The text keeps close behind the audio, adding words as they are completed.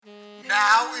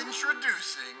Now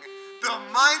introducing the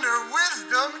Minor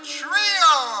Wisdom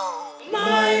Trio!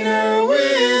 Minor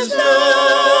Wisdom!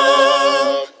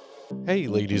 Hey,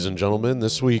 ladies and gentlemen,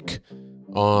 this week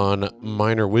on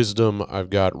Minor Wisdom, I've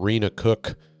got Rena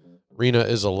Cook. Rena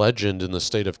is a legend in the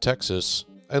state of Texas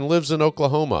and lives in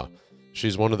Oklahoma.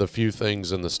 She's one of the few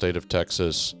things in the state of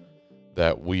Texas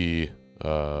that we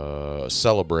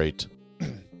celebrate,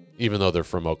 even though they're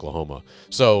from Oklahoma.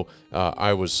 So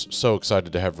I was so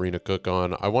excited to have Rena Cook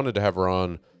on. I wanted to have her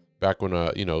on back when,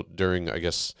 during, I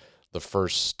guess, the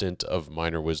first stint of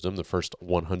Minor Wisdom, the first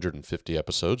 150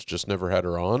 episodes. Just never had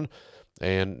her on,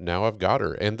 and now I've got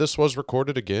her. And this was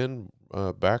recorded again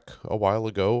back a while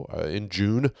ago in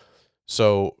June.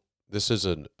 So this is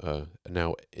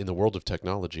now, in the world of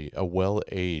technology, a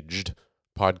well-aged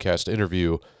podcast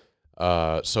interview.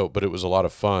 But it was a lot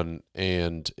of fun.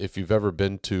 And if you've ever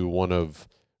been to one of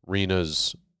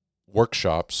Rena's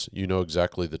workshops, you know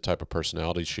exactly the type of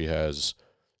personality she has.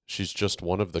 She's just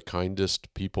one of the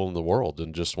kindest people in the world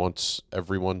and just wants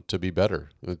everyone to be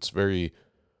better. It's very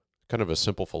kind of a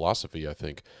simple philosophy, I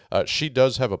think. She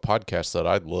does have a podcast that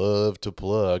I'd love to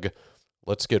plug.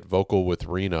 Let's Get Vocal with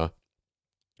Rena.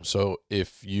 So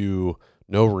if you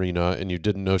know Rena and you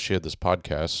didn't know she had this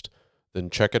podcast,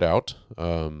 then check it out.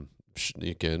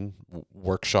 Again,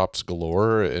 workshops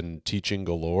galore and teaching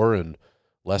galore and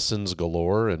lessons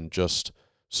galore and just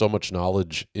so much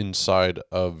knowledge inside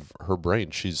of her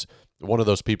brain. She's one of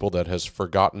those people that has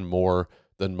forgotten more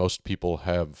than most people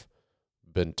have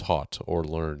been taught or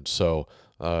learned. So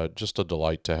just a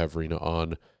delight to have Rena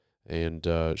on. And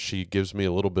she gives me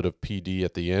a little bit of PD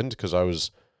at the end because I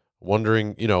was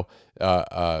wondering,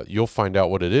 you'll find out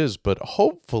what it is, but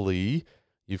hopefully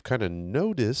you've kind of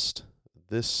noticed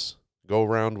this go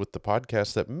around with the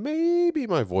podcast that maybe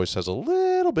my voice has a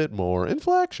little bit more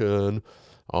inflection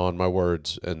on my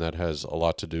words, and that has a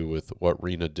lot to do with what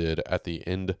Rena did at the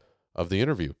end of the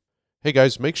interview. Hey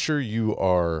guys, make sure you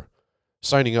are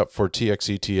signing up for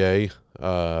TXETA.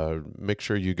 Make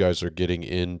sure you guys are getting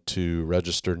in to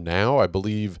register now. I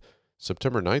believe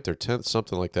September 9th or 10th,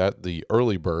 something like that, the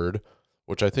early bird,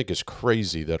 which I think is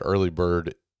crazy that early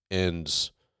bird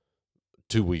ends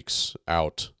 2 weeks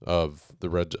out of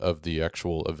the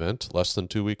actual event, less than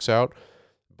 2 weeks out.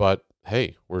 But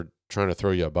hey, we're trying to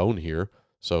throw you a bone here,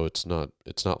 so it's not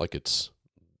like it's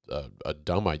a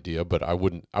dumb idea. But I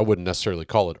wouldn't necessarily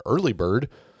call it early bird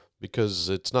because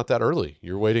it's not that early.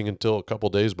 You're waiting until a couple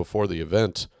days before the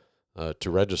event to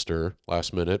register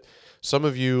last minute. Some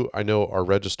of you I know are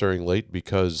registering late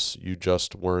because you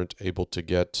just weren't able to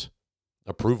get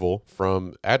approval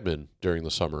from admin during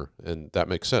the summer, and that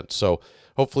makes sense. So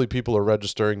hopefully people are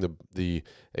registering. The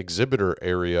exhibitor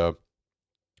area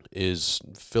is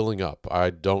filling up. I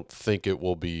don't think it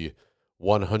will be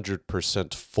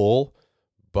 100% full,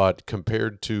 but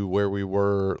compared to where we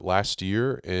were last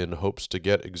year in hopes to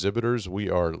get exhibitors, we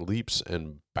are leaps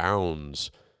and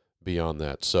bounds beyond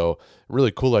that. So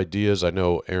really cool ideas. I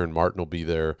know Aaron Martin will be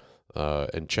there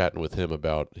and chatting with him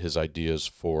about his ideas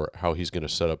for how he's going to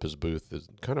set up his booth. Is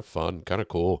kind of fun, kind of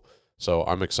cool. So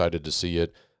I'm excited to see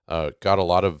it. Got a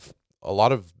lot of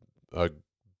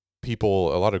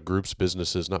people, a lot of groups,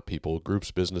 businesses, not people,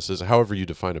 groups, businesses, however you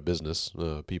define a business,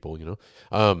 people,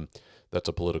 that's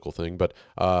a political thing, but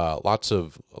lots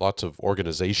of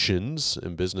organizations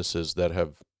and businesses that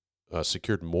have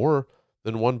secured more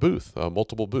than one booth,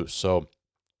 multiple booths. So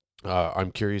I'm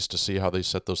curious to see how they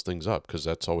set those things up because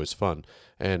that's always fun.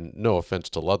 And no offense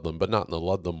to Ludlam, but not in the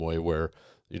Ludlam way where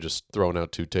you're just throwing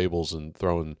out two tables and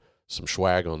throwing some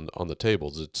swag on the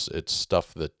tables. It's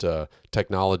stuff that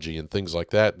technology and things like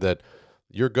that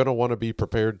you're going to want to be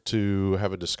prepared to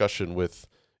have a discussion with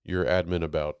your admin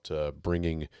about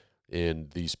bringing in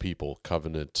these people.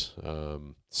 Covenant,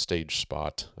 Stage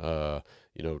Spot,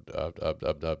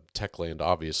 Techland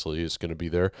obviously is going to be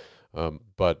there.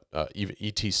 But even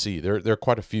ETC, there are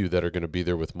quite a few that are going to be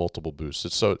there with multiple booths.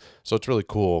 So it's really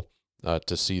cool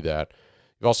to see that.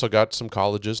 You've also got some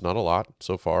colleges, not a lot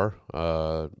so far.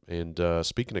 And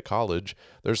speaking of college,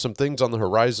 there's some things on the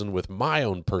horizon with my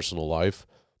own personal life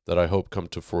that I hope come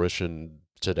to fruition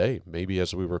today, maybe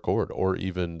as we record, or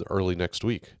even early next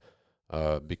week.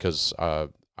 Because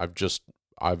I'm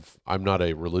not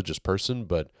a religious person,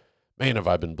 but man, have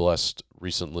I been blessed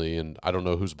recently, and I don't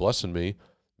know who's blessing me.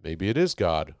 Maybe it is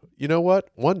God. You know what?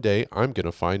 One day I'm going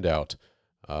to find out.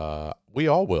 We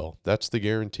all will. That's the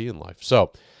guarantee in life.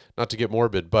 So, not to get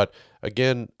morbid, but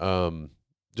again,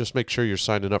 just make sure you're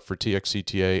signing up for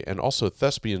TXCTA. And also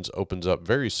Thespians opens up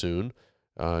very soon.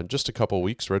 In just a couple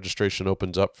weeks, registration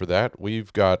opens up for that.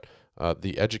 We've got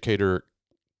the educator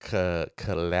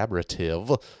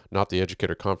Collaborative, not the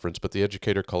Educator Conference, but the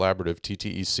Educator Collaborative,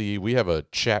 TTEC. We have a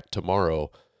chat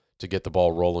tomorrow to get the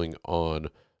ball rolling on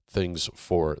things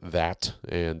for that,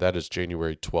 and that is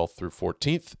January 12th through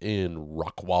 14th in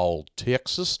Rockwall,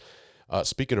 Texas.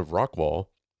 Speaking of Rockwall,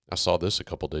 I saw this a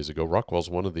couple days ago. Rockwall's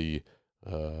one of the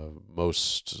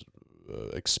most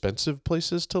expensive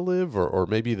places to live, or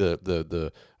maybe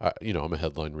the I'm a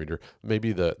headline reader.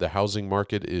 Maybe the housing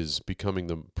market is becoming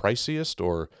the priciest,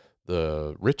 or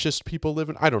the richest people live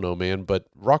in. I don't know, man, but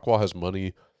Rockwall has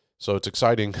money, so it's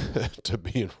exciting to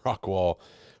be in Rockwall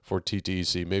for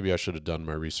TTEC. Maybe I should have done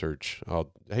my research.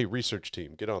 Hey, research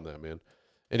team, get on that, man.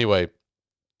 Anyway,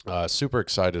 super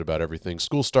excited about everything.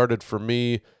 School started for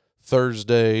me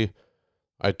Thursday.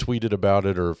 I tweeted about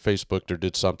it or Facebooked or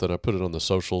did something. I put it on the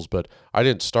socials, but I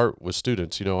didn't start with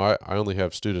students. I only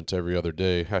have students every other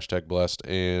day, #blessed,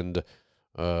 and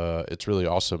it's really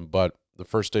awesome. But the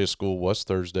first day of school was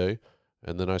Thursday,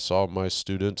 and then I saw my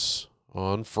students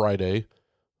on Friday,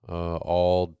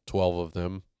 all 12 of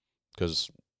them, because,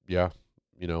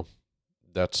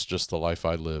 that's just the life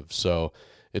I live. So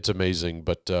it's amazing,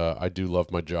 but I do love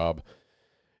my job.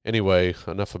 Anyway,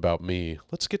 enough about me.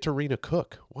 Let's get to Rena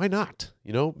Cook. Why not?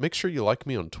 Make sure you like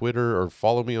me on Twitter, or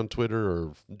follow me on Twitter,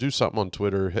 or do something on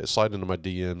Twitter. Slide into my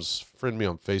DMs. Friend me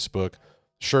on Facebook.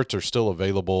 Shirts are still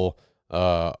available.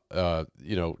 Get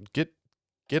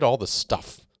all the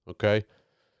stuff, okay?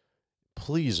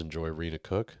 Please enjoy Rena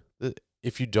Cook.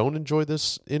 If you don't enjoy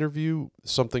this interview,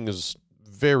 something is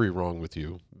very wrong with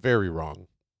you. Very wrong.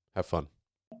 Have fun.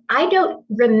 I don't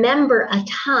remember a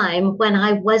time when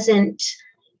I wasn't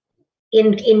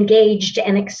engaged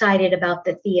and excited about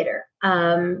the theater.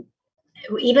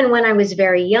 Even when I was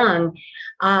very young,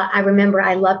 I remember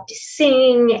I loved to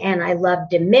sing, and I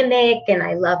loved to mimic, and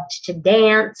I loved to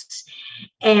dance.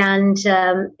 And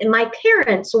my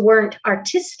parents weren't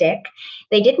artistic.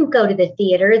 They didn't go to the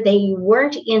theater. They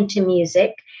weren't into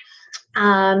music.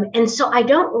 And so I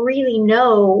don't really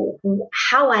know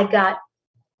how I got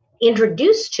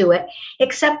introduced to it,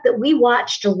 except that we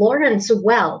watched Lawrence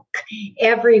Welk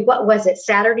every,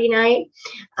 Saturday night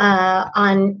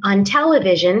on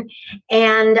television.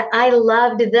 And I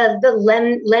loved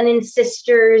the Lennon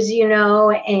sisters,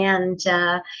 and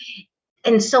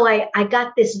so I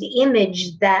got this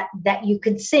image that you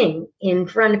could sing in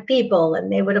front of people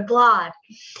and they would applaud.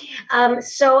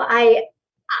 So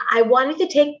I wanted to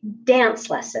take dance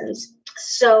lessons.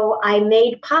 So I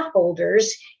made pot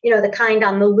holders, the kind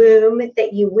on the loom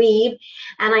that you weave,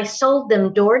 and I sold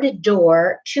them door to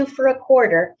door, 2 for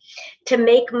 $0.25, to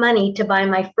make money to buy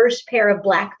my first pair of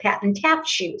black patent tap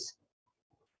shoes.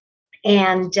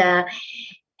 And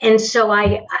so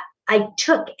I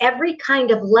took every kind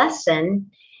of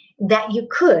lesson that you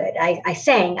could. I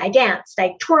sang, I danced,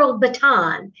 I twirled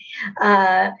baton.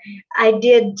 I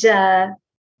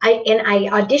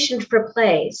auditioned for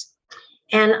plays.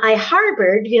 And I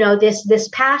harbored, this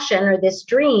passion or this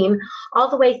dream all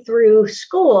the way through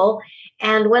school.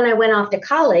 And when I went off to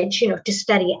college, to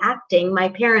study acting, my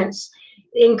parents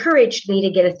encouraged me to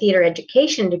get a theater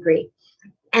education degree.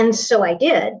 And so I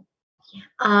did.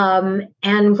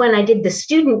 And when I did the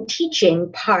student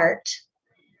teaching part,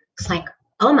 it's like,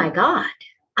 oh my God,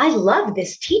 I love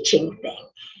this teaching thing.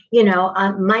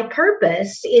 My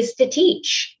purpose is to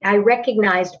teach. I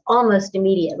recognized almost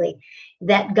immediately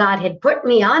that God had put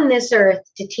me on this earth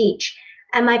to teach,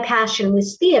 and my passion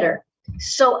was theater.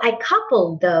 So I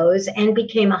coupled those and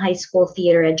became a high school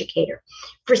theater educator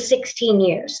for 16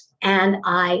 years, and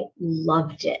I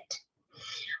loved it.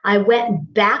 I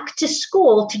went back to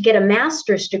school to get a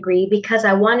master's degree because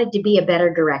I wanted to be a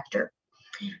better director.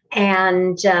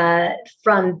 And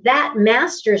from that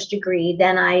master's degree,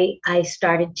 then I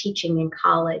started teaching in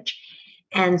college.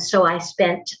 And so I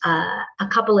spent a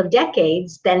couple of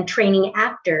decades then training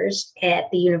actors at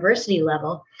the university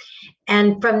level.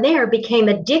 And from there became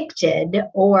addicted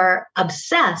or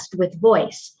obsessed with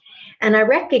voice. And I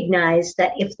recognized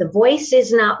that if the voice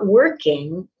is not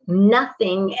working,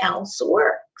 nothing else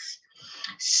works.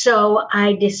 So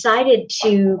I decided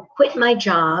to quit my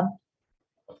job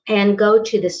and go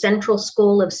to the Central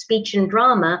School of Speech and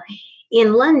Drama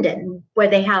in London, where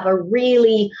they have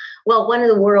one of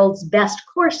the world's best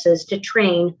courses to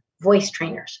train voice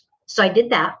trainers. So I did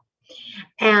that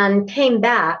and came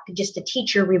back just a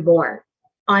teacher reborn,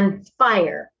 on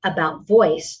fire about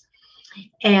voice.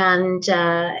 And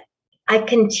I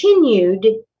continued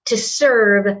to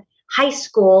serve high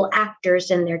school actors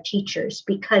and their teachers,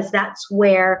 because that's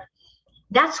where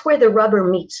the rubber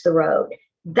meets the road.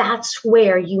 That's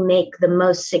where you make the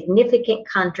most significant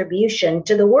contribution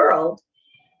to the world,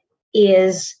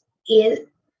 is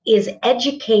is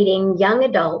educating young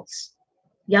adults,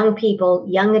 young people,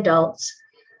 young adults,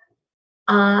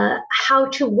 how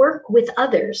to work with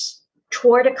others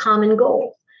toward a common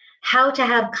goal, how to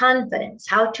have confidence,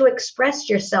 how to express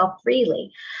yourself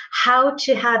freely, how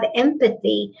to have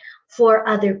empathy for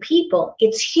other people.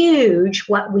 It's huge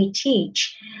what we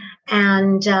teach.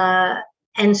 And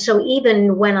so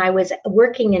even when I was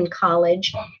working in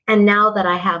college, and now that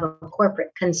I have a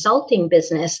corporate consulting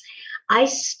business, I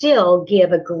still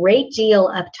give a great deal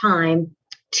of time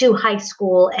to high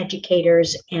school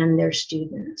educators and their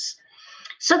students.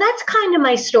 So that's kind of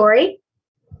my story.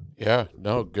 Yeah,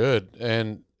 no, good.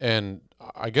 And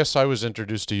I guess I was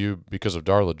introduced to you because of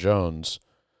Darla Jones,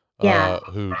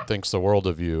 who thinks the world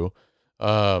of you,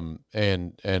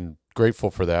 and grateful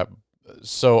for that.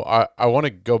 So I want to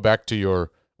go back to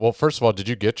your, well, first of all, did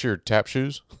you get your tap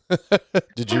shoes?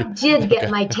 Did you? I did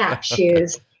get my tap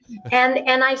shoes.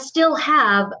 And I still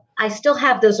have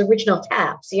those original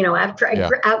taps. After I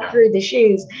outgrew the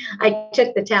shoes, I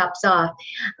took the taps off.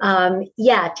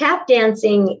 Tap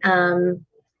dancing.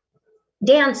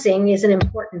 Dancing is an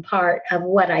important part of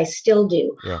what I still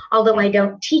do. Yeah. Although I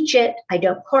don't teach it, I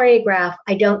don't choreograph,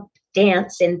 I don't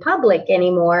dance in public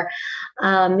anymore.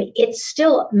 It's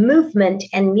still movement,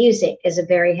 and music is a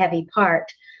very heavy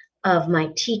part of my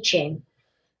teaching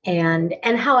and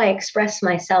how I express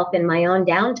myself in my own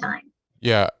downtime.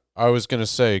 Yeah, I was going to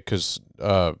say, because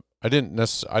I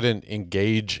didn't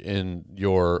engage in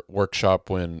your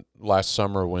workshop last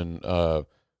summer when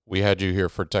we had you here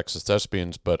for Texas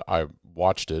Thespians, but I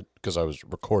watched it because I was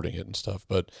recording it and stuff.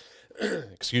 But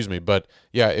excuse me, but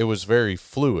yeah, it was very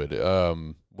fluid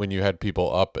when you had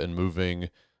people up and moving,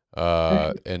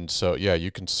 and so yeah,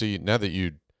 you can see now that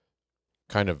you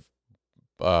kind of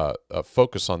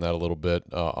focus on that a little bit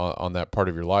on that part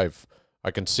of your life.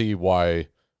 I can see why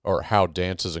or how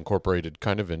dance is incorporated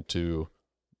kind of into,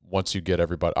 once you get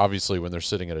everybody, obviously when they're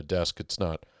sitting at a desk, it's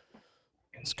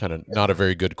kind of not a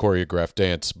very good choreographed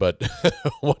dance, but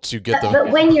once you get them.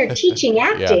 But when you're teaching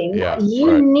acting,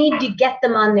 you need to get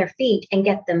them on their feet and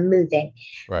get them moving,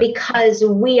 because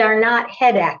we are not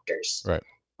head actors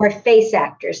or face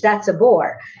actors. That's a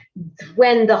bore.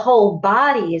 When the whole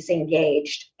body is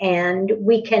engaged, and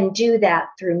we can do that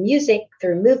through music,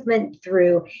 through movement,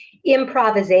 through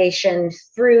improvisation,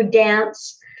 through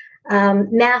dance,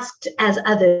 masked as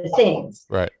other things,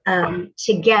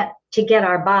 to get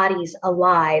our bodies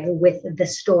alive with the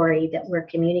story that we're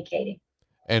communicating.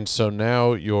 And so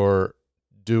now you're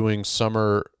doing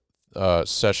summer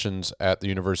sessions at the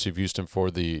University of Houston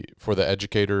for the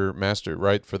educator master,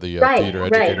 right? For the theater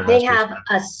educator They have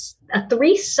a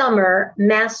 3 summer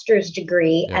master's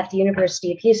degree at the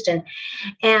University of Houston,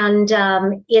 and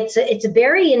it's a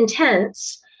very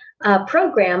intense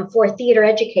program for theater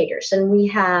educators. And we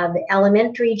have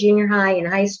elementary, junior high, and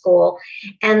high school,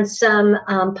 and some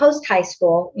post-high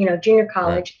school, junior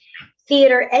college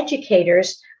theater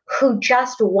educators who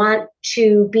just want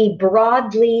to be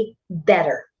broadly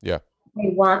better. Yeah. They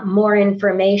want more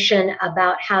information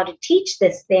about how to teach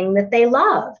this thing that they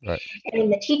love. Right.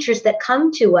 And the teachers that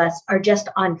come to us are just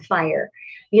on fire.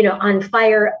 On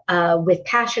fire with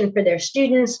passion for their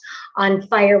students, on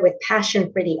fire with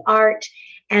passion for the art,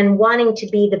 and wanting to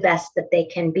be the best that they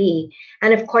can be.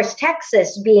 And of course,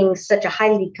 Texas being such a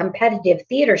highly competitive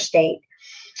theater state,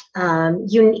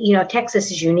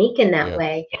 Texas is unique in that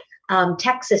way.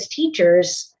 Texas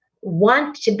teachers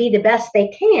want to be the best they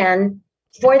can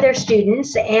for their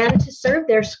students and to serve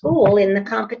their school in the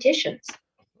competitions.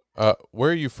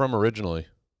 Where are you from originally?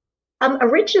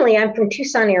 Originally, I'm from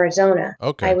Tucson, Arizona.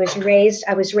 Okay. I was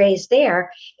raised there,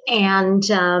 and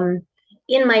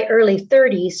in my early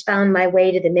 30s, found my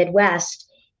way to the Midwest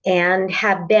and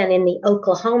have been in the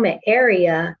Oklahoma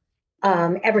area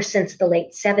ever since the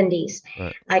late 70s.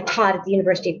 Right. I taught at the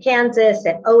University of Kansas,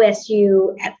 at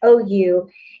OSU, at OU,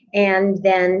 and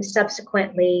then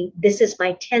subsequently, this is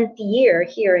my 10th year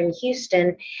here in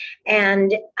Houston,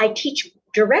 and I teach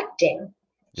directing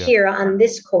here on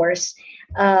this course.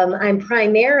 I'm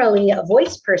primarily a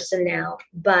voice person now,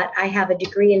 but I have a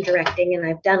degree in directing, and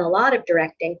I've done a lot of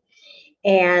directing.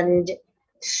 And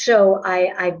so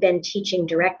I've been teaching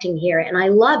directing here, and I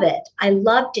love it. I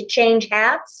love to change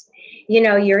hats.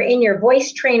 You're in your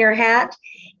voice trainer hat,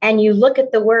 and you look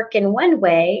at the work in one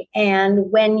way, and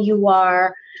when you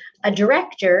are a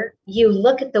director, you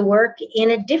look at the work in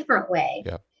a different way.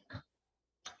 Yeah.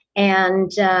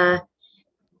 And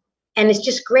it's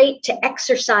just great to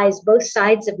exercise both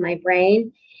sides of my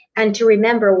brain and to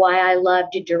remember why I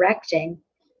loved directing.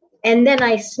 And then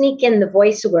I sneak in the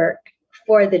voice work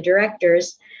for the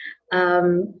directors,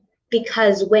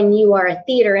 because when you are a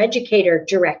theater educator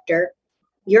director,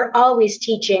 you're always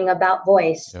teaching about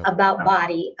voice, about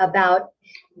body, about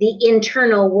the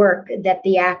internal work that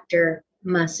the actor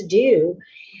must do.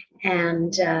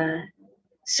 And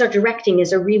so directing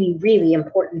is a really, really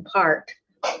important part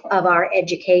of our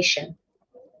education.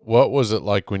 What was it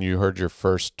like when you heard your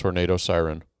first tornado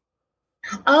siren?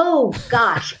 Oh,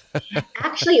 gosh.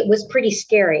 Actually, it was pretty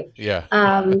scary. Yeah.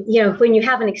 When you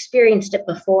haven't experienced it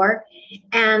before.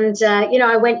 And,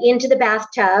 I went into the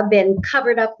bathtub and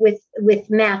covered up with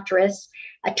mattress,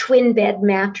 a twin bed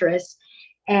mattress.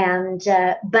 And,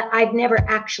 but I've never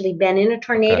actually been in a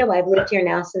tornado. Okay. I've lived here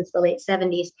now since the late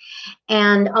 70s.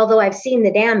 And although I've seen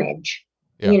the damage,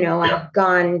 I've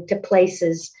gone to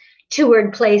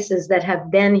toured places that have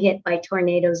been hit by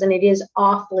tornadoes, and it is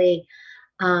awfully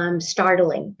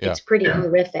startling. Yeah. It's pretty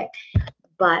horrific.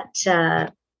 But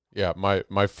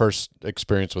my first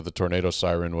experience with a tornado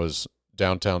siren was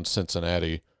downtown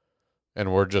Cincinnati,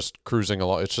 and we're just cruising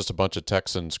along. It's just a bunch of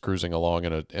Texans cruising along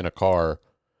in a car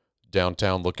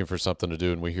downtown looking for something to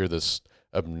do, and we hear this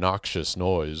obnoxious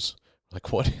noise.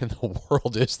 Like, what in the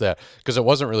world is that? Because it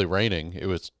wasn't really raining. It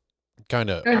was kind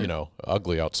of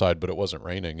ugly outside, but it wasn't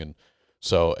raining.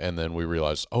 And then we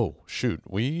realized, oh shoot,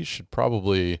 we should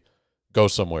probably go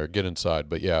somewhere, get inside.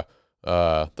 But yeah,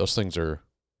 those things are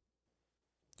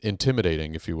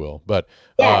intimidating, if you will. But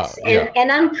yes,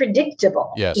 and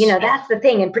unpredictable. Yes, that's the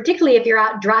thing. And particularly if you're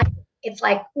out driving, it's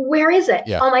like, where is it?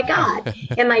 Yeah. Oh my God,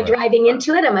 am I driving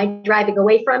into it? Am I driving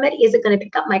away from it? Is it going to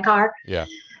pick up my car? Yeah,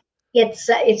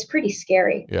 it's pretty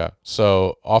scary. Yeah.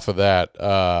 So off of that,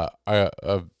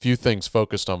 a few things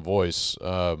focused on voice.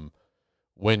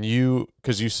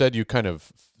 Because you said you kind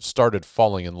of started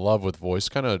falling in love with voice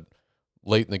kind of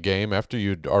late in the game after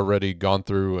you'd already gone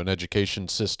through an education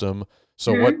system.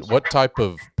 So what type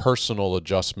of personal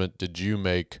adjustment did you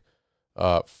make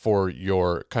for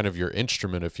your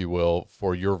instrument, if you will,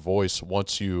 for your voice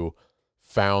once you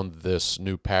found this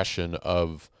new passion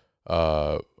of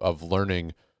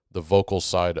learning the vocal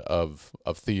side of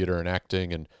theater and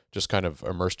acting, and just kind of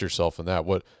immersed yourself in that?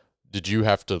 What did you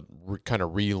have to kind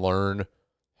of relearn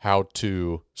how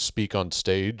to speak on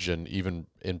stage and even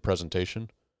in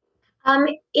presentation?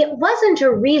 It wasn't a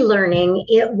relearning,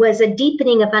 it was a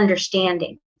deepening of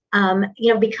understanding.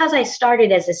 Because I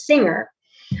started as a singer,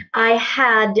 I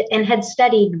had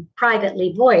studied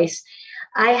privately voice,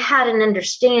 I had an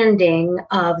understanding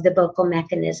of the vocal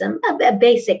mechanism, a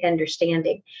basic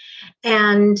understanding.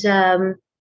 And the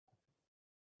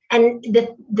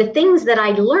things that I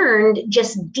learned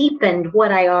just deepened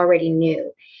what I already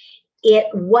knew. It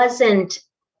wasn't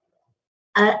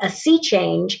a sea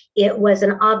change, it was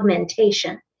an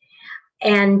augmentation.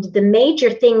 And the major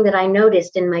thing that I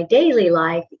noticed in my daily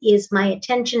life is my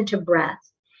attention to breath,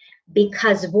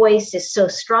 because voice is so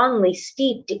strongly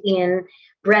steeped in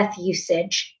breath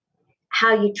usage,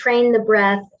 how you train the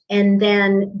breath, and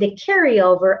then the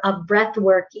carryover of breath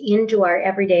work into our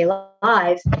everyday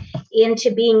lives,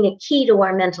 into being a key to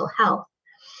our mental health.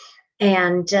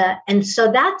 And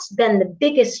so that's been the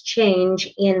biggest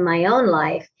change in my own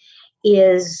life,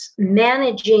 is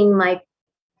managing my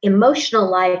emotional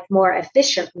life more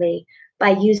efficiently by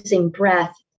using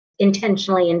breath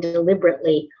intentionally and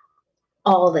deliberately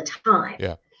all the time.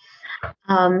 Yeah.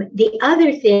 The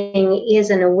other thing is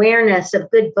an awareness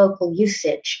of good vocal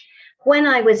usage. When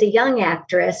I was a young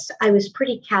actress, I was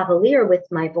pretty cavalier with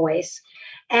my voice,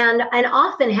 and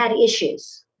often had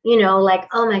issues, like,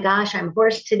 oh my gosh, I'm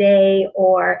hoarse today,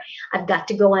 or I've got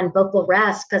to go on vocal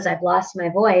rest because I've lost my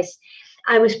voice.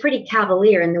 I was pretty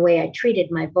cavalier in the way I treated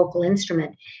my vocal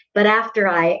instrument. But after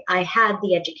I had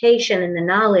the education and the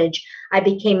knowledge, I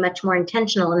became much more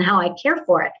intentional in how I care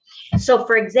for it. So,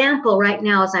 for example, right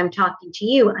now, as I'm talking to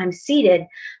you, I'm seated,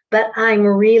 but I'm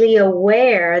really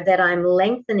aware that I'm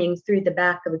lengthening through the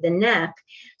back of the neck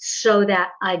so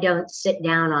that I don't sit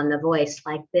down on the voice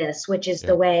like this, which is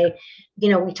the way,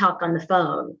 we talk on the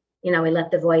phone. We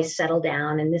let the voice settle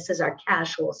down, and this is our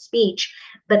casual speech,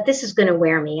 but this is going to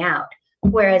wear me out.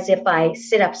 Whereas if I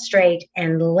sit up straight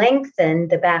and lengthen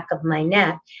the back of my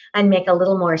neck and make a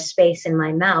little more space in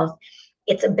my mouth,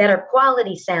 it's a better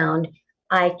quality sound.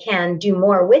 I can do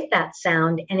more with that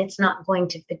sound, and it's not going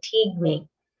to fatigue me.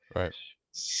 Right.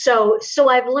 So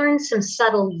I've learned some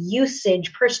subtle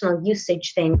personal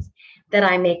usage things that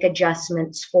I make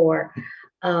adjustments for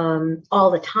all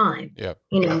the time,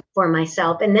 for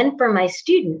myself. And then for my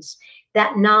students,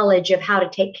 that knowledge of how to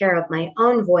take care of my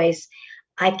own voice,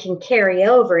 I can carry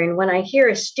over. And when I hear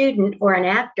a student or an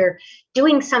actor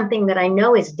doing something that I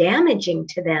know is damaging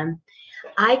to them,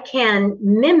 I can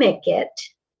mimic it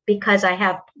because I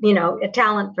have, a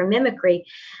talent for mimicry.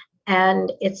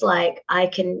 and it's like I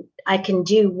can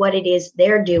do what it is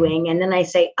they're doing, and then I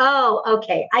say, oh,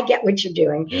 okay, I get what you're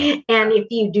doing. Yeah. And if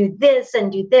you do this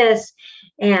and do this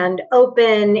and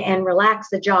open and relax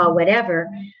the jaw, whatever,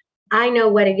 I know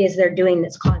what it is they're doing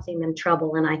that's causing them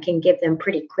trouble, and I can give them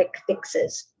pretty quick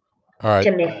fixes All right.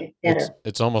 to make it better.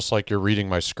 It's almost like you're reading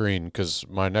my screen, because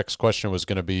my next question was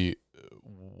going to be,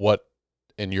 what,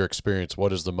 in your experience,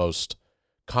 what is the most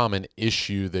common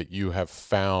issue that you have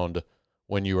found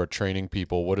when you are training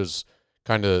people? What is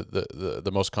kind of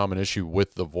the most common issue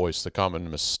with the voice, the common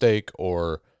mistake,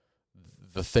 or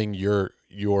the thing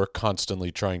you're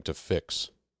constantly trying to fix?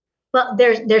 Well,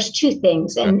 there's two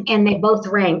things, and they both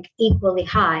rank equally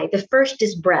high. The first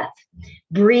is breath,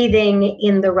 breathing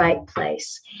in the right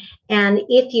place. And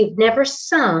if you've never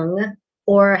sung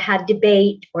or had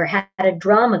debate or had a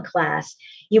drama class,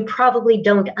 you probably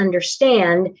don't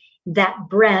understand that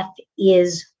breath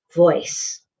is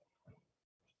voice.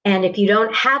 And if you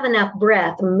don't have enough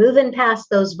breath moving past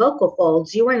those vocal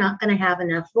folds, you are not going to have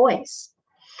enough voice.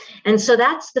 And so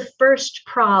that's the first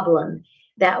problem,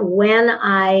 that when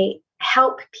I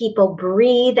help people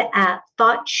breathe at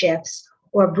thought shifts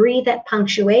or breathe at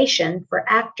punctuation for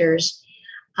actors,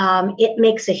 it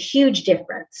makes a huge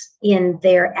difference in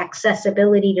their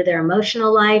accessibility to their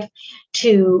emotional life,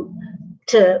 to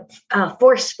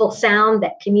forceful sound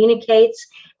that communicates,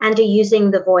 and to using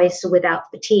the voice without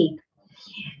fatigue.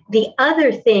 The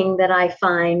other thing that I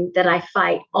find that I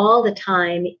fight all the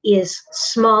time is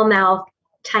small mouth,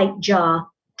 tight jaw,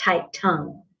 tight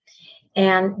tongue.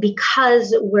 And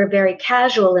because we're very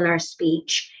casual in our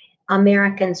speech,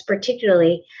 Americans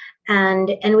particularly, and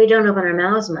we don't open our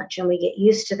mouths much, and we get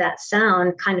used to that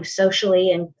sound kind of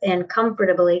socially and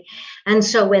comfortably. And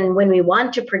so when we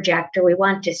want to project or we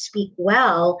want to speak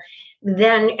well,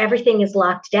 then everything is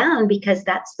locked down because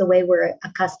that's the way we're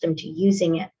accustomed to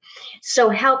using it. So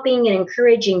helping and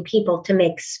encouraging people to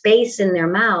make space in their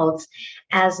mouths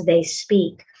as they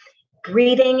speak.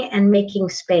 Breathing and making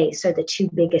space are the two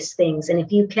biggest things. And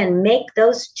if you can make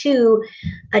those two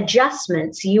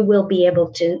adjustments, you will be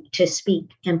able to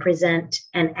speak and present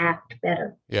and act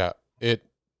better. Yeah, it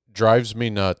drives me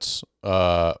nuts.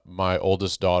 My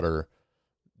oldest daughter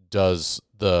does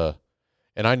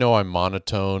and I know I'm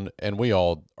monotone, and we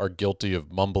all are guilty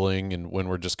of mumbling and when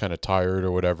we're just kind of tired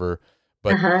or whatever.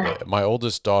 But my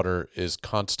oldest daughter is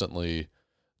constantly,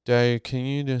 Dad, can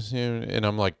you just, and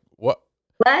I'm like, what?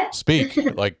 Speak,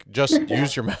 like, just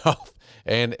use your mouth.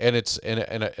 And it's, and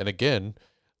again,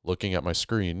 looking at my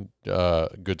screen,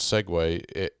 good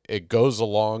segue. It goes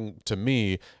along to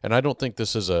me, and I don't think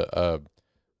this is a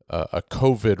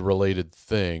COVID related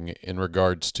thing in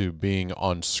regards to being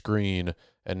on screen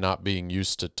and not being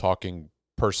used to talking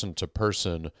person to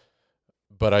person.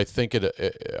 But I think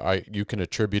you can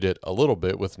attribute it a little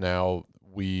bit with now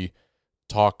we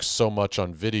talk so much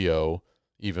on video,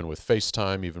 even with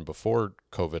FaceTime, even before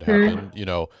COVID happened,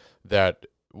 that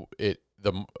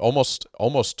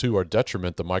almost to our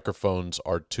detriment, the microphones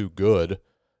are too good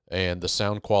and the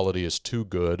sound quality is too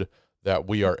good that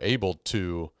we are able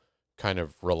to kind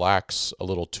of relax a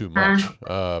little too much.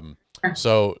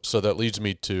 So that leads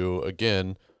me to,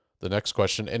 again, the next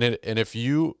question. And if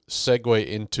you segue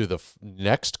into the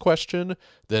next question,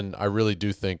 then I really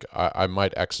do think I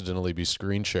might accidentally be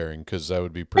screen sharing, because that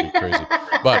would be pretty crazy.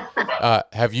 But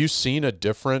have you seen a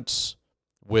difference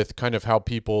with kind of how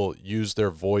people use their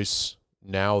voice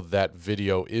now that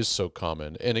video is so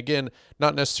common? And again,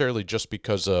 not necessarily just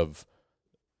because of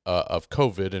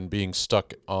COVID and being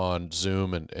stuck on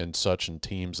Zoom and such, and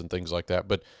Teams and things like that,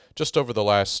 but just over the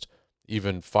last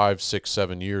even 5, 6,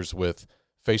 7 years, with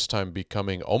FaceTime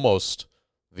becoming almost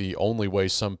the only way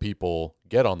some people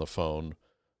get on the phone.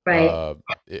 Right.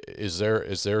 Is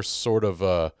there sort of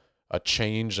a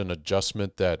change and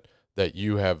adjustment that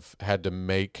you have had to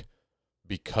make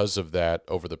because of that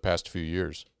over the past few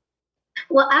years?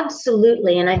 Well,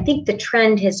 absolutely. And I think the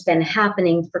trend has been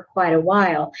happening for quite a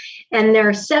while. And there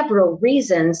are several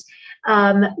reasons.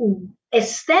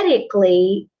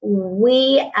 Aesthetically,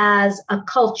 we as a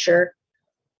culture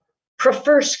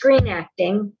prefer screen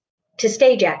acting to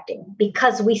stage acting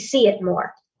because we see it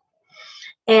more.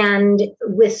 And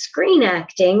with screen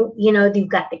acting, you've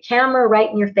got the camera right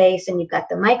in your face and you've got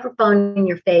the microphone in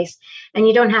your face, and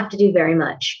you don't have to do very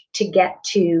much to get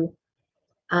to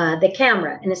the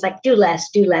camera. And it's like, do less,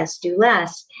 do less, do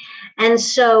less. And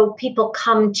so people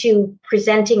come to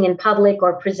presenting in public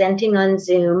or presenting on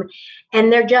Zoom,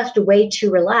 and they're just way too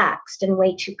relaxed and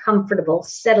way too comfortable,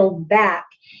 settled back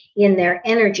in their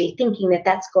energy, thinking that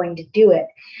that's going to do it.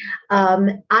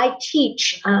 I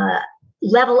teach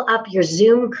level up your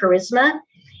Zoom charisma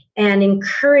and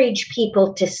encourage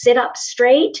people to sit up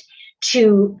straight,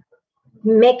 to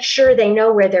make sure they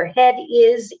know where their head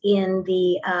is in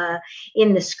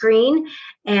the screen,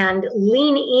 and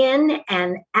lean in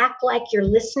and act like you're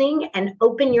listening and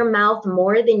open your mouth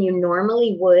more than you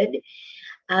normally would.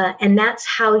 And that's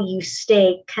how you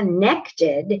stay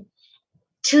connected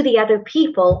to the other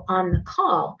people on the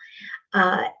call.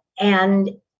 And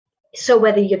so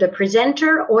whether you're the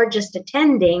presenter or just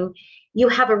attending, you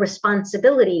have a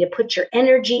responsibility to put your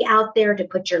energy out there, to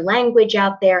put your language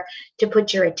out there, to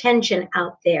put your attention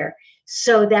out there,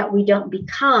 so that we don't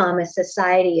become a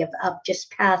society of just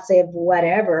passive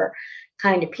whatever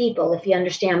kind of people. If you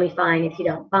understand me, fine. If you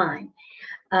don't, fine.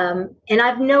 And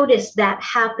I've noticed that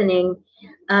happening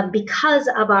because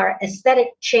of our aesthetic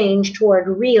change toward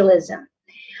realism.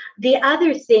 The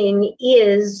other thing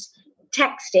is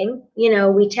texting.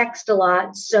 We text a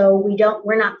lot, so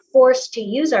we're not forced to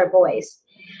use our voice.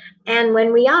 And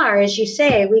when we are, as you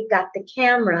say, we've got the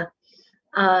camera.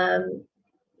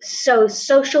 So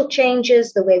social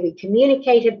changes, the way we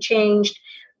communicate have changed.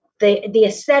 The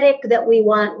aesthetic that we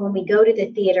want when we go to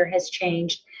the theater has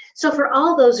changed. So for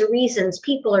all those reasons,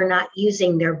 people are not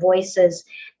using their voices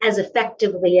as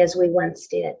effectively as we once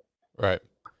did. Right.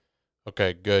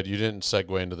 Okay, good. You didn't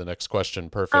segue into the next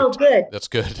question. Perfect. Oh, good. That's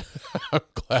good. I'm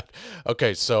glad.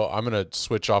 Okay, so I'm going to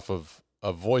switch off of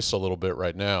voice a little bit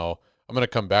right now. I'm going to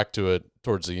come back to it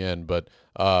towards the end, but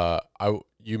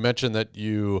you mentioned that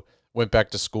you went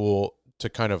back to school to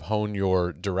kind of hone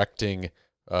your directing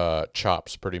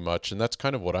chops pretty much, and that's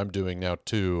kind of what I'm doing now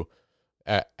too.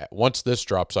 Once this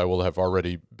drops, I will have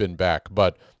already been back,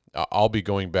 but I'll be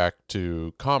going back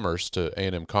to commerce, to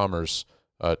A&M Commerce,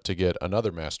 to get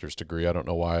another master's degree. I don't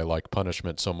know why I like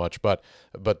punishment so much, but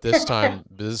this time,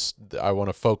 I want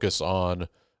to focus on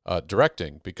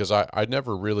directing, because I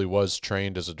never really was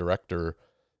trained as a director.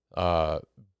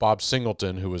 Bob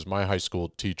Singleton, who was my high school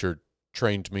teacher,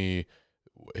 trained me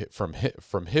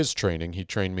from his training. He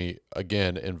trained me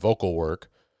again in vocal work,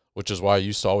 which is why I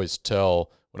used to always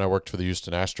tell, when I worked for the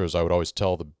Houston Astros, I would always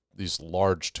tell these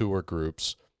large tour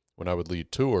groups, when I would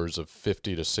lead tours of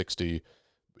 50 to 60,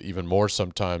 even more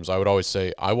sometimes, I would always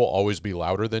say, I will always be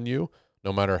louder than you,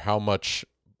 no matter how much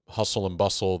hustle and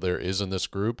bustle there is in this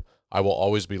group. I will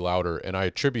always be louder. And I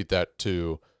attribute that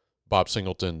to Bob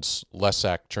Singleton's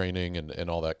LESAC training and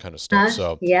all that kind of stuff.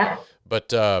 So, yeah.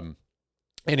 But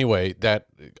anyway,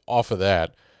 off of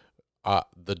that,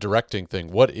 the directing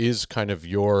thing, what is kind of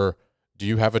do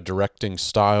you have a directing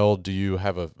style? Do you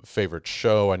have a favorite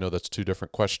show? I know that's two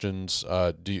different questions.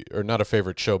 Or not a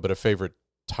favorite show, but a favorite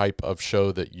type of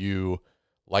show that you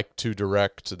like to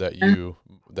direct,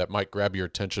 that might grab your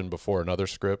attention before another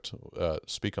script?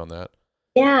 Speak on that.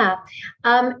 Yeah.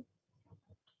 I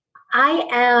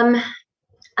am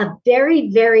a very,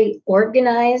 very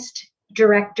organized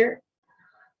director.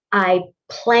 I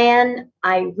plan,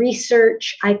 I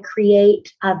research, I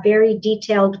create a very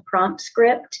detailed prompt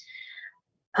script.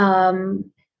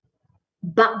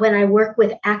 But when I work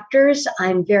with actors,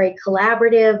 I'm very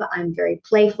collaborative, I'm very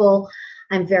playful,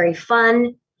 I'm very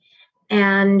fun.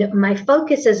 And my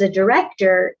focus as a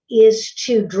director is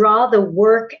to draw the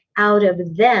work out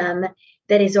of them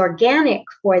that is organic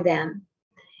for them,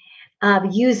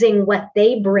 using what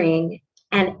they bring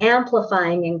and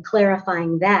amplifying and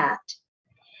clarifying that.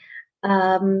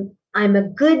 I'm a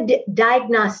good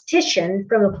diagnostician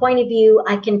from a point of view.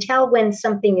 I can tell when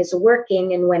something is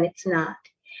working and when it's not.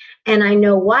 And I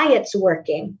know why it's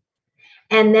working.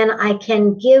 And then I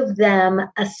can give them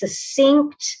a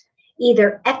succinct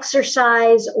either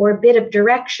exercise or bit of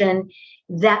direction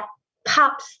that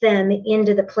pops them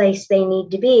into the place they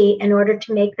need to be in order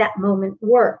to make that moment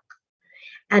work.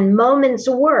 And moments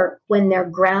work when they're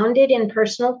grounded in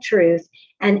personal truth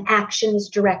and action is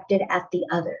directed at the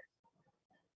other.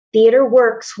 Theater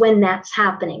works when that's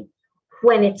happening.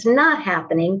 When it's not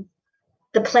happening,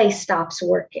 the play stops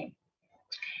working.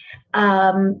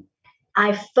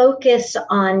 I focus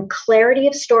on clarity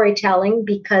of storytelling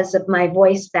because of my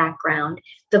voice background.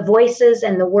 The voices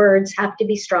and the words have to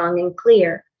be strong and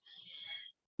clear.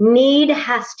 Need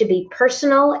has to be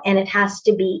personal, and it has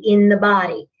to be in the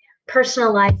body,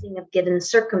 personalizing of given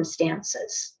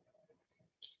circumstances.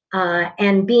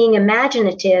 And being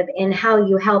imaginative in how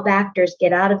you help actors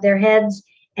get out of their heads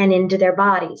and into their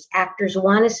bodies. Actors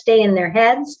want to stay in their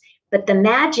heads, but the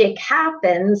magic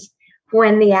happens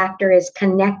when the actor is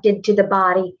connected to the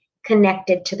body,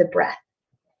 connected to the breath.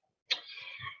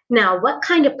 Now, what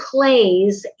kind of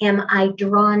plays am I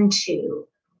drawn to?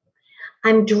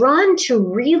 I'm drawn to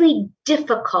really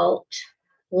difficult,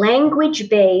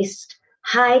 language-based,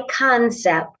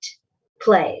 high-concept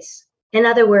plays. In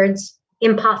other words,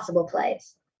 impossible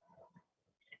plays.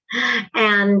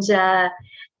 And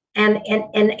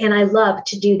And I love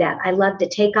to do that. I love to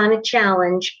take on a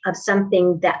challenge of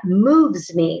something that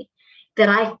moves me, that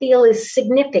I feel is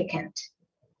significant.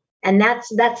 And that's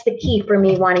the key for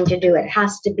me wanting to do it. It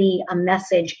has to be a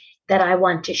message that I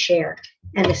want to share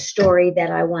and a story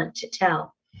that I want to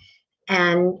tell.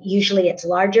 And usually it's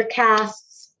larger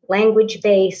casts,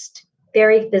 language-based,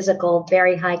 very physical,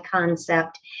 very high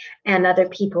concept. And other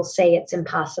people say it's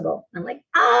impossible. I'm like,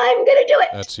 I'm going to do it.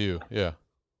 That's you. Yeah.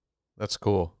 That's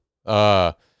cool.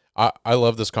 I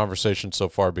love this conversation so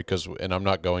far because, and I'm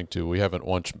not going to, we haven't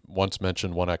once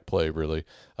mentioned one act play really.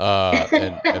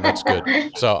 And that's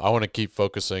good. So I want to keep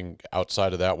focusing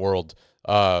outside of that world.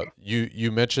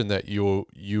 You mentioned that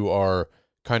you are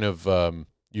kind of,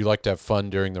 you like to have fun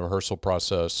during the rehearsal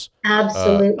process.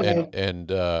 Absolutely.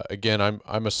 And again,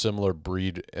 I'm a similar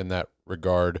breed in that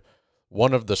regard.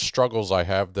 One of the struggles I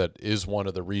have that is one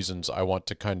of the reasons I want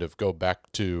to kind of go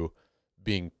back to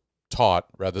being taught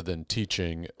rather than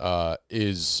teaching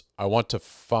is I want to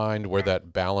find where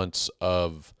that balance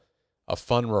of a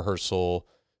fun rehearsal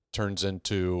turns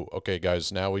into, okay,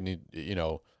 guys, now we need,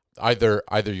 either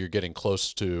you're getting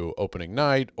close to opening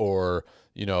night or,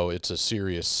 it's a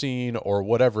serious scene or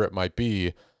whatever it might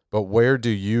be. But where do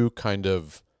you kind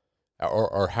of,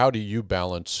 or how do you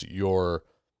balance your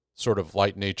sort of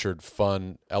light-natured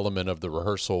fun element of the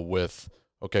rehearsal with,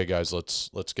 okay, guys, let's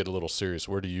get a little serious?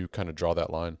 Where do you kind of draw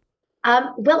that line?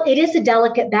 Well, it is a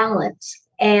delicate balance,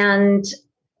 and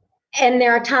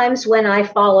there are times when I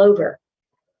fall over.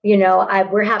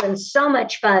 We're having so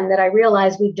much fun that I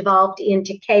realize we've devolved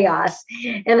into chaos,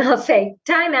 and I'll say,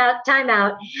 time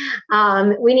out.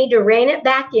 We need to rein it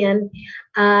back in.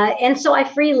 And so I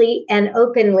freely and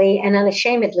openly and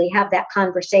unashamedly have that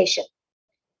conversation,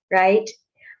 right?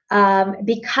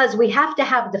 Because we have to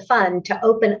have the fun to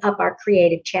open up our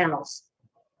creative channels.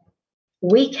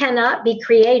 We cannot be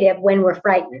creative when we're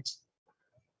frightened.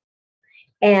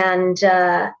 And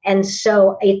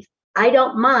so I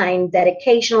don't mind that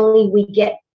occasionally we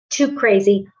get too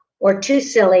crazy or too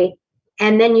silly,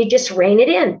 and then you just rein it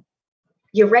in.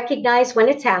 You recognize when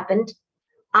it's happened.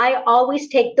 I always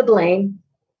take the blame.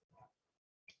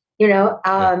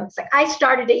 It's like, I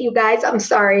started it, you guys, I'm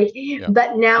sorry,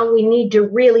 but now we need to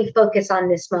really focus on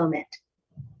this moment.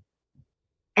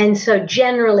 And so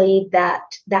generally that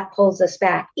pulls us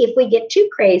back. If we get too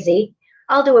crazy,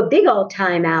 I'll do a big old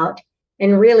timeout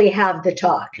and really have the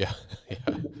talk. Yeah.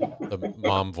 The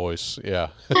mom voice. Yeah.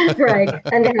 Right.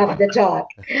 And have the talk.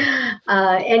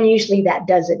 And usually that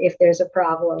does it if there's a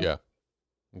problem. Yeah.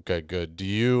 Okay, good. Do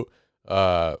you,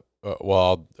 well,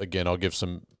 I'll give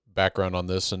some background on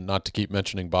this, and not to keep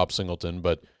mentioning Bob Singleton,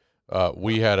 but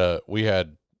we had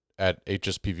at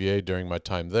HSPVA during my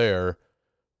time there,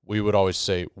 we would always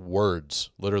say words,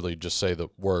 literally just say the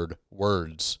word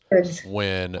words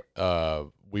when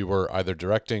we were either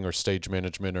directing or stage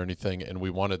management or anything, and we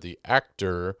wanted the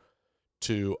actor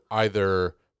to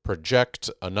either project,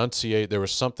 enunciate. There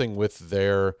was something with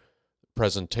their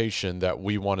presentation that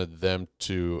we wanted them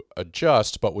to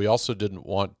adjust, but we also didn't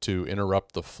want to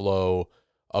interrupt the flow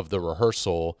of the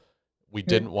rehearsal. We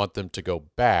didn't want them to go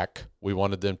back. We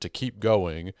wanted them to keep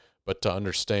going, but to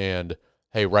understand,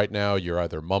 hey, right now you're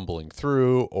either mumbling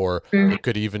through, or it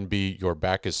could even be your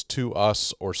back is to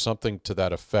us or something to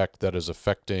that effect that is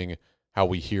affecting how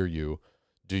we hear you.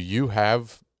 Do you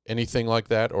have anything like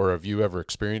that, or have you ever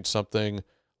experienced something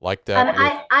like that?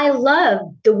 I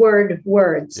love the word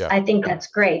words. Yeah. I think that's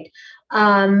great.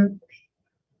 The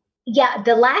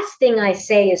last thing I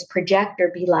say is project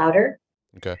or be louder.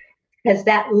 Okay. Because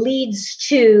that leads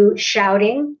to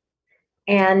shouting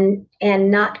and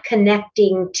not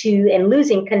connecting to, and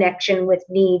losing connection with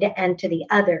need and to the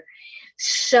other.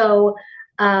 So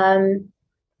I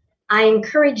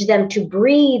encourage them to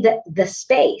breathe the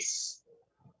space.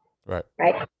 Right.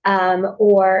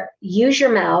 Or use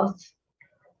your mouth.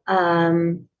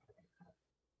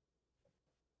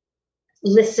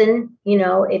 Listen,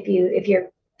 if you're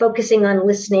focusing on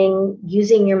listening,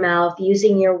 using your mouth,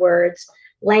 using your words,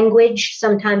 language.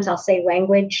 Sometimes I'll say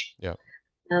language. Yeah.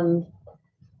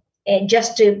 And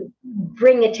just to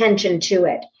bring attention to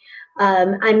it.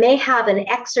 I may have an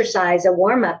exercise, a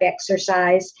warm-up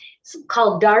exercise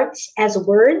called darts as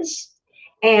words.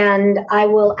 And I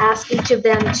will ask each of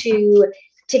them to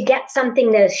get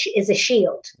something that is a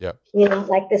shield. Yeah.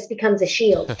 Like this becomes a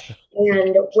shield.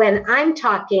 And when I'm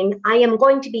talking, I am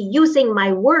going to be using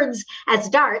my words as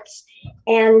darts,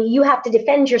 and you have to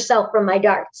defend yourself from my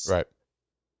darts. Right.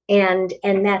 And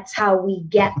that's how we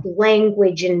get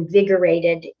language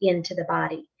invigorated into the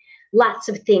body. Lots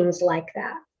of things like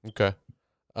that. Okay.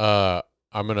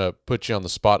 I'm going to put you on the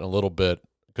spot in a little bit.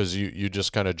 because you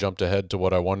just kind of jumped ahead to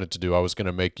what I wanted to do. I was going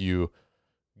to make you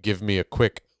give me a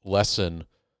quick lesson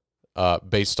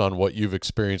based on what you've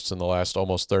experienced in the last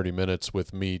almost 30 minutes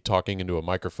with me talking into a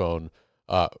microphone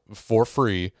for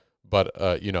free. But,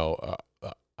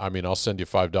 I mean, I'll send you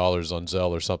 $5 on Zelle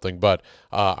or something, but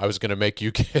I was going to make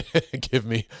you give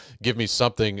me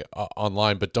something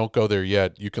online, but don't go there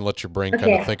yet. You can let your brain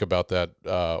kind of think about that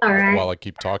while I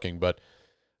keep talking. But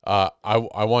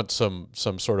I want some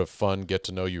sort of fun get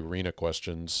to know you Rena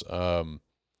questions.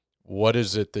 What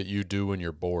is it that you do when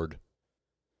you're bored?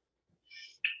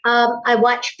 I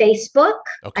watch Facebook.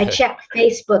 Okay. I check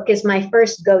Facebook is my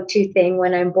first go-to thing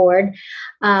when I'm bored.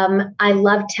 I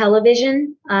love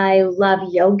television. I love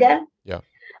yoga. Yeah.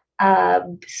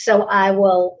 So I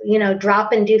will,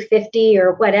 drop and do 50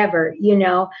 or whatever,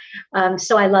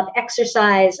 So I love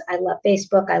exercise. I love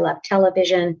Facebook. I love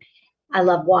television. I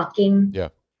love walking. Yeah.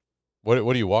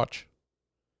 What do you watch?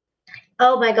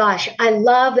 Oh my gosh, I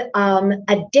love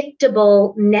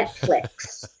addictable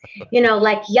Netflix.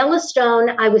 Like Yellowstone.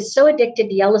 I was so addicted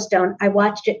to Yellowstone, I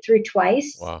watched it through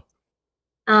twice. Wow.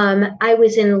 I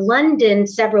was in London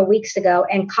several weeks ago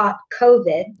and caught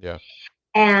COVID. Yeah.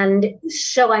 And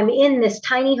so I'm in this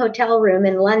tiny hotel room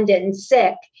in London,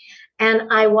 sick, and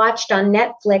I watched on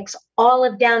Netflix all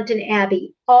of Downton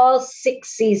Abbey, all 6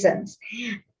 seasons,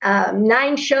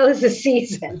 9 shows a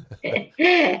season.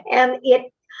 And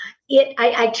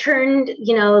I turned,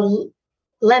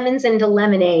 lemons into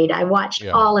lemonade. I watched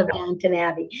all of Downton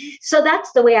Abbey. So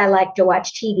that's the way I like to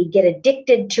watch TV, get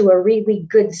addicted to a really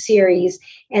good series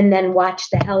and then watch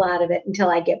the hell out of it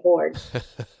until I get bored.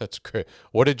 That's great.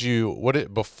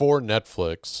 Before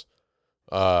Netflix,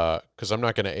 because I'm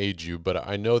not going to age you, but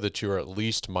I know that you're at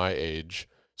least my age.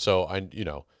 So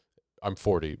I'm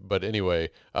 40, but anyway,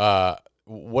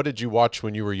 what did you watch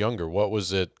when you were younger? What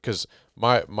was it? Because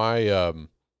my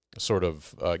sort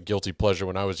of guilty pleasure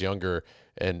when I was younger,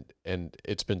 and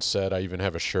it's been said, I even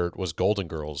have a shirt, was Golden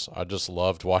Girls. I just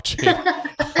loved watching.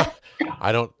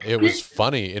 It was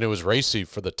funny and it was racy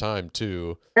for the time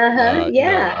too.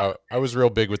 Yeah. I was real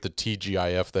big with the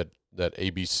TGIF, that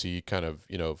ABC kind of,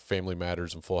 Family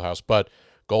Matters and Full House, but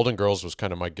Golden Girls was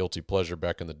kind of my guilty pleasure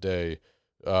back in the day.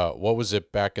 What was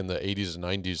it back in the 80s and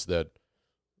 90s that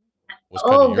was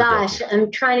kind of your gosh, go-to?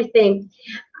 I'm trying to think.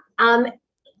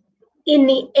 In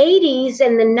the 80s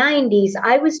and the 90s,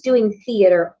 I was doing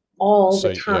theater all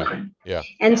the time. Yeah.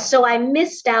 And so I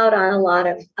missed out on a lot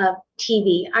of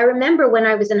TV. I remember when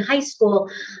I was in high school,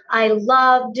 I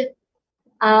loved,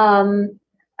 and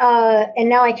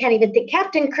now I can't even think,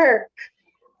 Captain Kirk.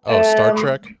 Oh, Star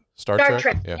Trek? Star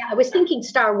Trek. Yeah, I was thinking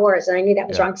Star Wars, and I knew that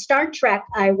was wrong. Star Trek.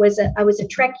 I was a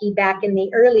Trekkie back in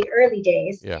the early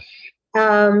days. Yeah.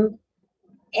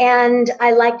 And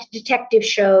I liked detective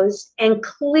shows, and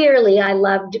clearly I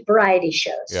loved variety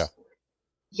shows. Yeah.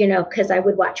 Because I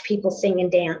would watch people sing and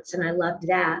dance, and I loved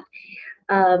that.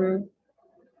 I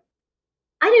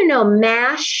don't know,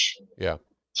 MASH. Yeah.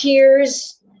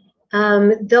 Cheers.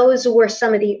 Those were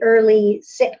some of the early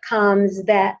sitcoms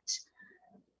that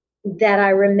I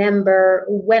remember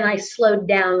when I slowed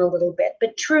down a little bit.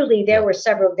 But truly, there were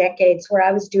several decades where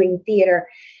I was doing theater.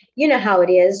 You know how it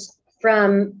is,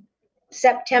 from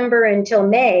September until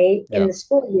May in the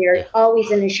school year,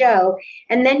 always in a show.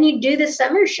 And then you do the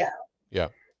summer show. Yeah.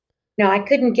 No, I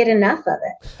couldn't get enough of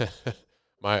it.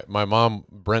 My mom,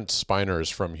 Brent Spiner, is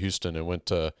from Houston and went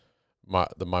to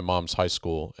my mom's high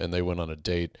school, and they went on a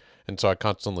date. And so I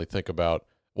constantly think about,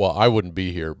 well, I wouldn't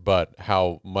be here, but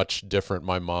how much different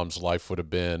my mom's life would have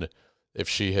been if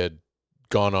she had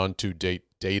gone on to date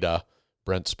Data,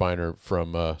 Brent Spiner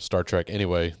from Star Trek.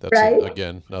 Anyway, that's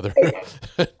again another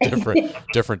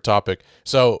different topic.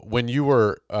 So when you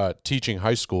were teaching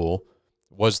high school,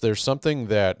 was there something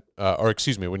that,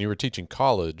 when you were teaching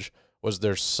college, was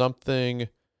there something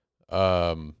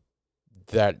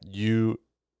that you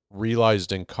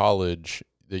realized in college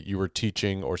that you were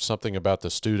teaching, or something about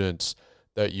the students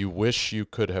that you wish you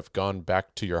could have gone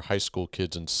back to your high school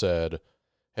kids and said,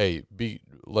 hey,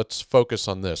 let's focus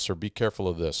on this, or be careful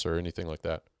of this, or anything like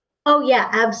that? Oh, yeah,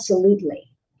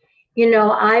 absolutely.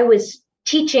 I was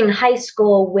teaching high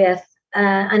school with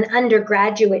an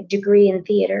undergraduate degree in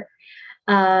theater.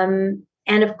 And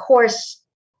of course,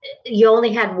 you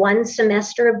only had 1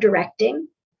 semester of directing.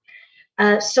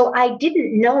 So I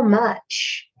didn't know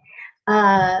much.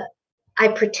 I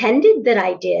pretended that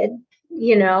I did.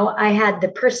 I had the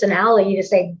personality to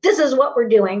say, this is what we're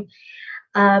doing.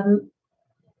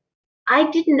 I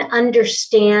didn't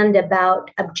understand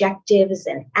about objectives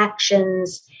and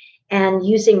actions and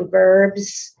using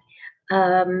verbs.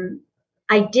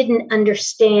 I didn't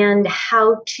understand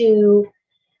how to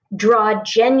draw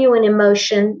genuine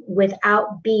emotion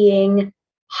without being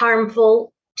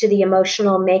harmful to the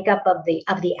emotional makeup of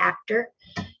the actor.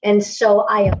 And so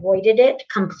I avoided it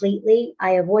completely.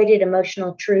 I avoided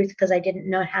emotional truth because I didn't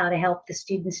know how to help the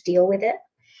students deal with it.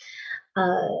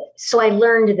 So I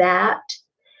learned that.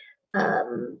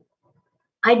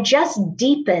 I just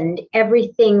deepened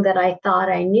everything that I thought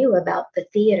I knew about the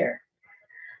theater.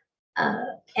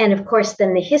 And of course,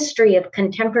 then the history of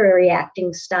contemporary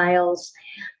acting styles,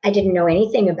 I didn't know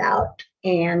anything about.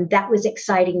 And that was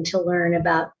exciting to learn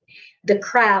about the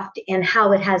craft and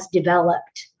how it has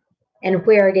developed and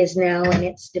where it is now in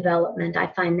its development. I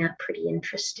find that pretty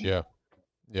interesting. Yeah.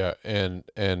 Yeah. And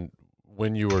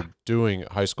when you were doing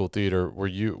high school theater, were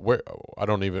you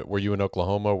in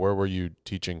Oklahoma? Where were you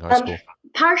teaching high school?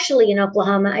 Partially in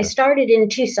Oklahoma. Okay. I started in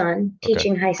Tucson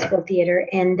teaching high school theater.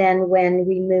 And then when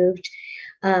we moved,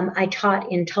 I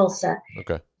taught in Tulsa.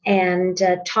 Okay. And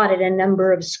taught at a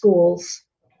number of schools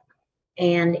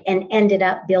and ended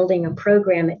up building a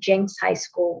program at Jenks High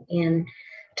School in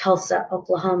Tulsa,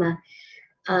 Oklahoma.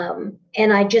 And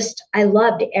I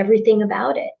loved everything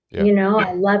about it. Yeah. You know,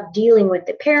 I loved dealing with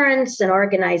the parents and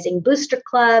organizing booster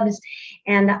clubs.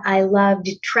 And I loved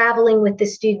traveling with the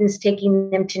students, taking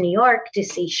them to New York to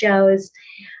see shows.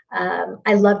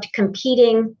 I loved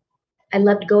competing. I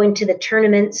loved going to the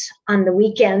tournaments on the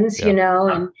weekends, you know,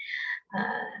 and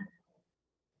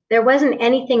there wasn't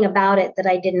anything about it that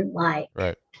I didn't like.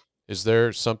 Right. Is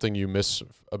there something you miss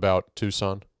about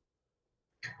Tucson?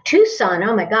 Tucson,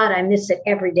 oh my God, I miss it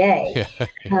every day.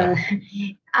 Yeah.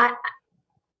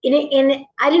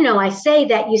 I don't know, I say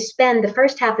that you spend the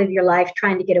first half of your life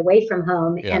trying to get away from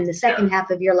home and the second half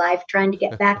of your life trying to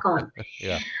get back on.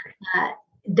 Yeah.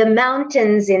 The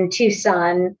mountains in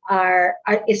Tucson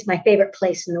is my favorite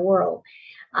place in the world.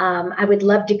 I would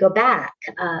love to go back,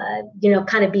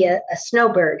 kind of be a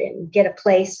snowbird and get a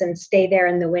place and stay there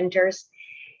in the winters,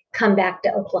 come back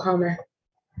to Oklahoma.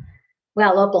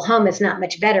 Well, Oklahoma's not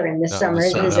much better in the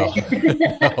summers, is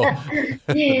it?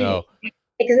 No.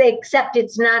 Except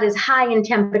it's not as high in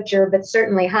temperature, but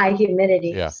certainly high humidity.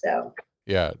 Yeah. So.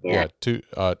 Yeah.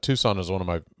 Tucson is one of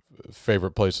my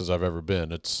favorite places I've ever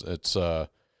been. I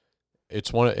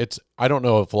don't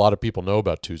know if a lot of people know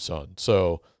about Tucson,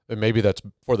 so and maybe that's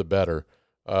for the better.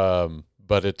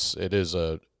 But it is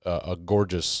a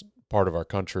gorgeous part of our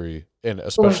country, and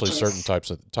especially certain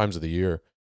times of the year.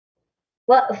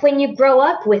 Well, when you grow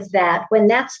up with that, when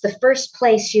that's the first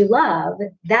place you love,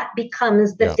 that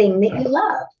becomes the thing that you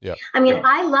love. Yeah. I mean,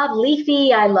 I love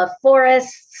leafy, I love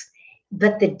forests,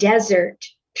 but the desert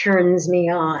turns me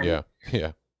on. Yeah.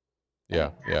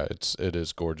 It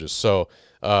is gorgeous. So,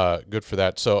 good for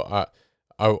that. So,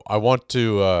 I want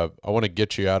to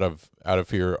get you out of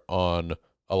here on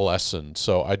a lesson.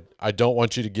 So I don't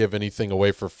want you to give anything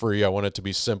away for free. I want it to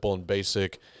be simple and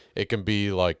basic. It can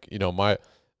be like,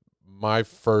 my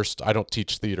first, I don't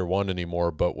teach Theater 1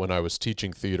 anymore, but when I was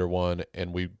teaching Theater 1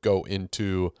 and we go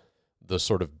into the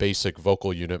sort of basic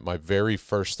vocal unit, my very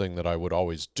first thing that I would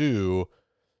always do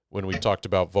when we talked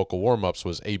about vocal warm-ups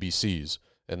was ABCs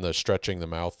and the stretching the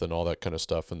mouth and all that kind of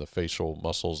stuff and the facial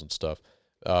muscles and stuff.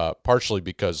 Partially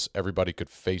because everybody could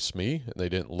face me and they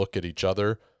didn't look at each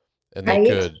other, and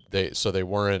they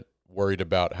weren't worried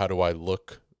about how do I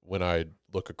look when I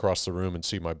look across the room and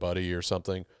see my buddy or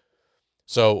something.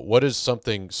 So what is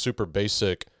something super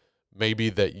basic maybe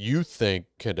that you think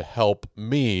could help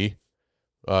me?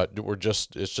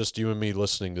 It's just you and me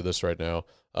listening to this right now.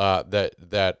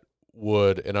 That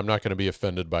would, and I'm not going to be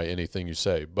offended by anything you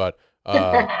say, but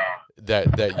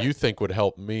that you think would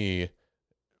help me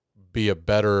be a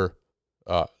better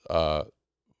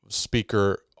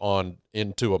speaker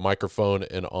into a microphone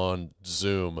and on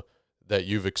Zoom that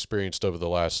you've experienced over the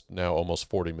last now almost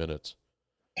 40 minutes.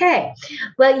 Okay.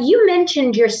 Well, you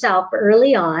mentioned yourself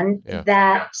early on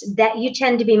that you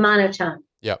tend to be monotone.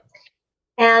 Yeah.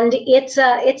 And it's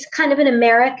kind of an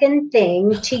American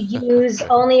thing to use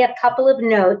only a couple of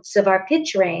notes of our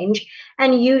pitch range,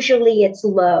 and usually it's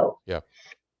low. Yeah.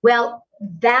 Well,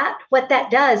 what that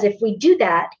does, if we do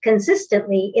that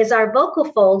consistently, is our vocal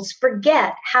folds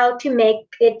forget how to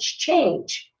make pitch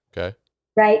change. Okay.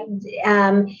 Right?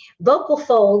 Vocal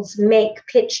folds make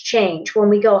pitch change. When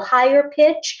we go higher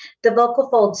pitch, the vocal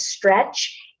folds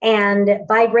stretch and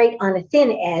vibrate on a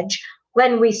thin edge.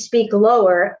 When we speak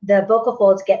lower, the vocal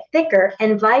folds get thicker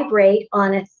and vibrate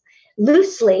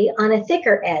loosely on a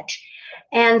thicker edge.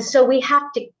 And so we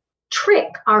have to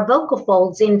trick our vocal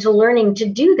folds into learning to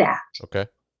do that. Okay.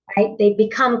 Right? They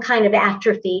become kind of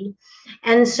atrophied.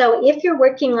 And so if you're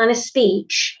working on a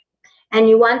speech and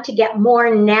you want to get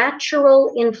more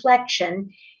natural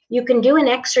inflection, you can do an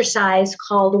exercise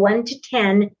called 1 to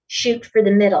 10, shoot for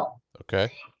the middle.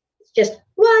 Okay. It's just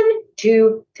 1,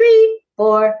 2, 3,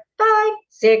 4, 5,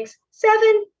 6,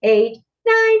 7, 8,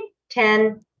 9,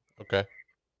 10. Okay.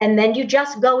 And then you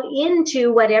just go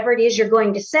into whatever it is you're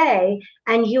going to say,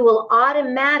 and you will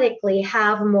automatically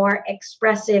have more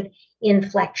expressive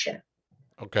inflection.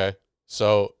 Okay.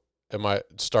 So am I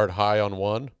start high on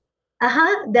 1?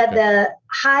 The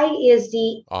high is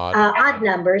the odd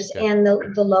numbers, okay. and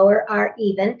the lower are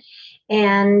even.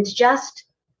 And just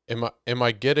am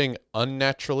I getting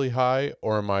unnaturally high,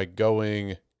 or am I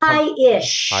going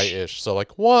high-ish? High-ish. So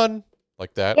like 1,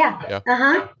 like that.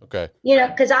 Yeah. Okay.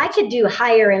 Because I could do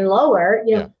higher and lower.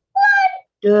 1,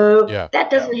 2. Yeah.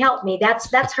 That doesn't help me.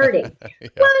 That's hurting. Yeah.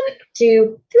 1,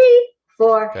 2, 3,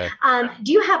 4. Okay.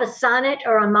 Do you have a sonnet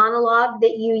or a monologue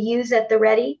that you use at the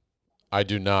ready? I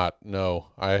do not. No,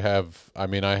 I have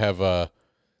a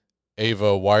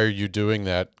Ava, why are you doing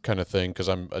that kind of thing? Because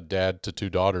I'm a dad to 2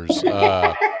 daughters.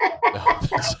 Let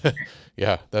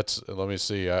me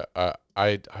see.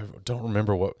 I don't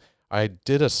remember what I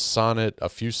did a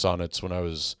few sonnets when I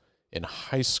was in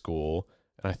high school,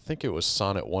 and I think it was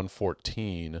sonnet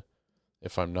 114,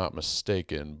 if I'm not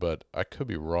mistaken, but I could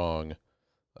be wrong.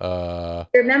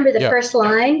 Remember the first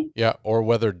line? Yeah, or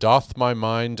whether doth my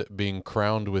mind being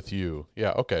crowned with you.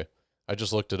 Yeah, okay. I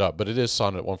just looked it up, but it is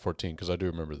sonnet 114 because I do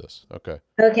remember this. Okay.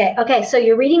 Okay. So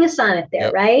you're reading a sonnet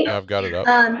there, right? Yeah, I've got it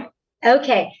up.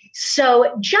 Okay.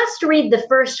 So just read the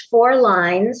first 4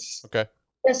 lines. Okay.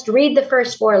 Just read the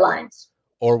first 4 lines.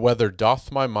 Or whether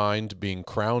doth my mind being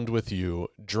crowned with you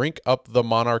drink up the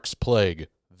monarch's plague,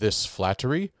 this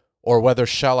flattery? Or whether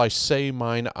shall I say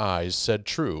mine eyes said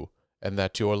true, and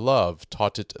that your love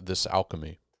taught it this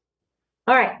alchemy?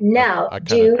 All right, now I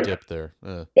kind of dipped there.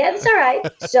 Yeah, that's all right.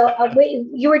 So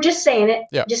you were just saying it,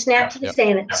 just naturally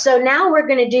saying it. So now we're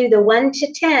going to do the 1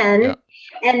 to 10,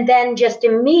 and then just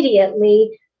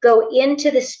immediately go into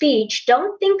the speech.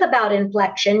 Don't think about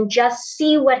inflection. Just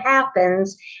see what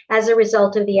happens as a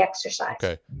result of the exercise.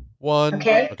 Okay. 1.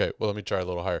 Okay. Okay. Well, let me try a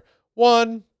little higher.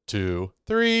 1, 2,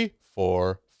 3,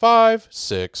 4, 5,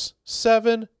 6,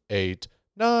 7, 8,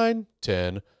 9,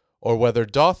 10. Or whether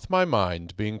doth my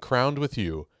mind, being crowned with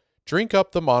you, drink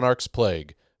up the monarch's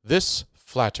plague, this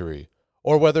flattery?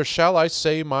 Or whether shall I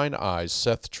say mine eyes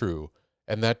saith true,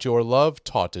 and that your love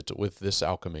taught it with this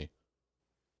alchemy?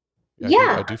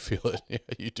 I do feel it. Yeah,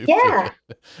 you do feel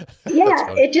it.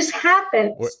 Yeah, it just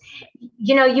happens.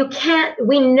 You can't,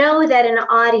 we know that an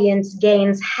audience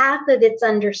gains half of its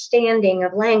understanding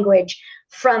of language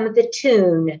from the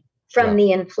tune, from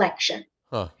the inflection.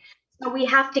 Huh. So we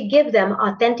have to give them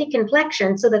authentic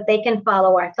inflection so that they can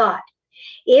follow our thought.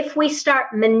 If we start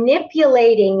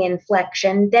manipulating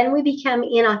inflection, then we become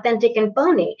inauthentic and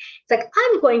phony. It's like,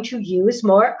 I'm going to use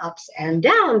more ups and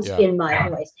downs in my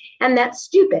voice. And that's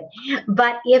stupid.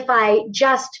 But if I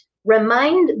just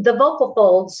remind the vocal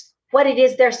folds what it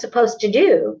is they're supposed to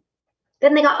do,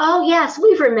 then they go, oh, yes,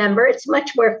 we remember. It's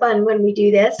much more fun when we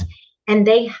do this. And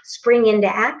they spring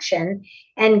into action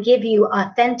and give you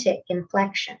authentic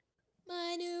inflection.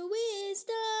 My new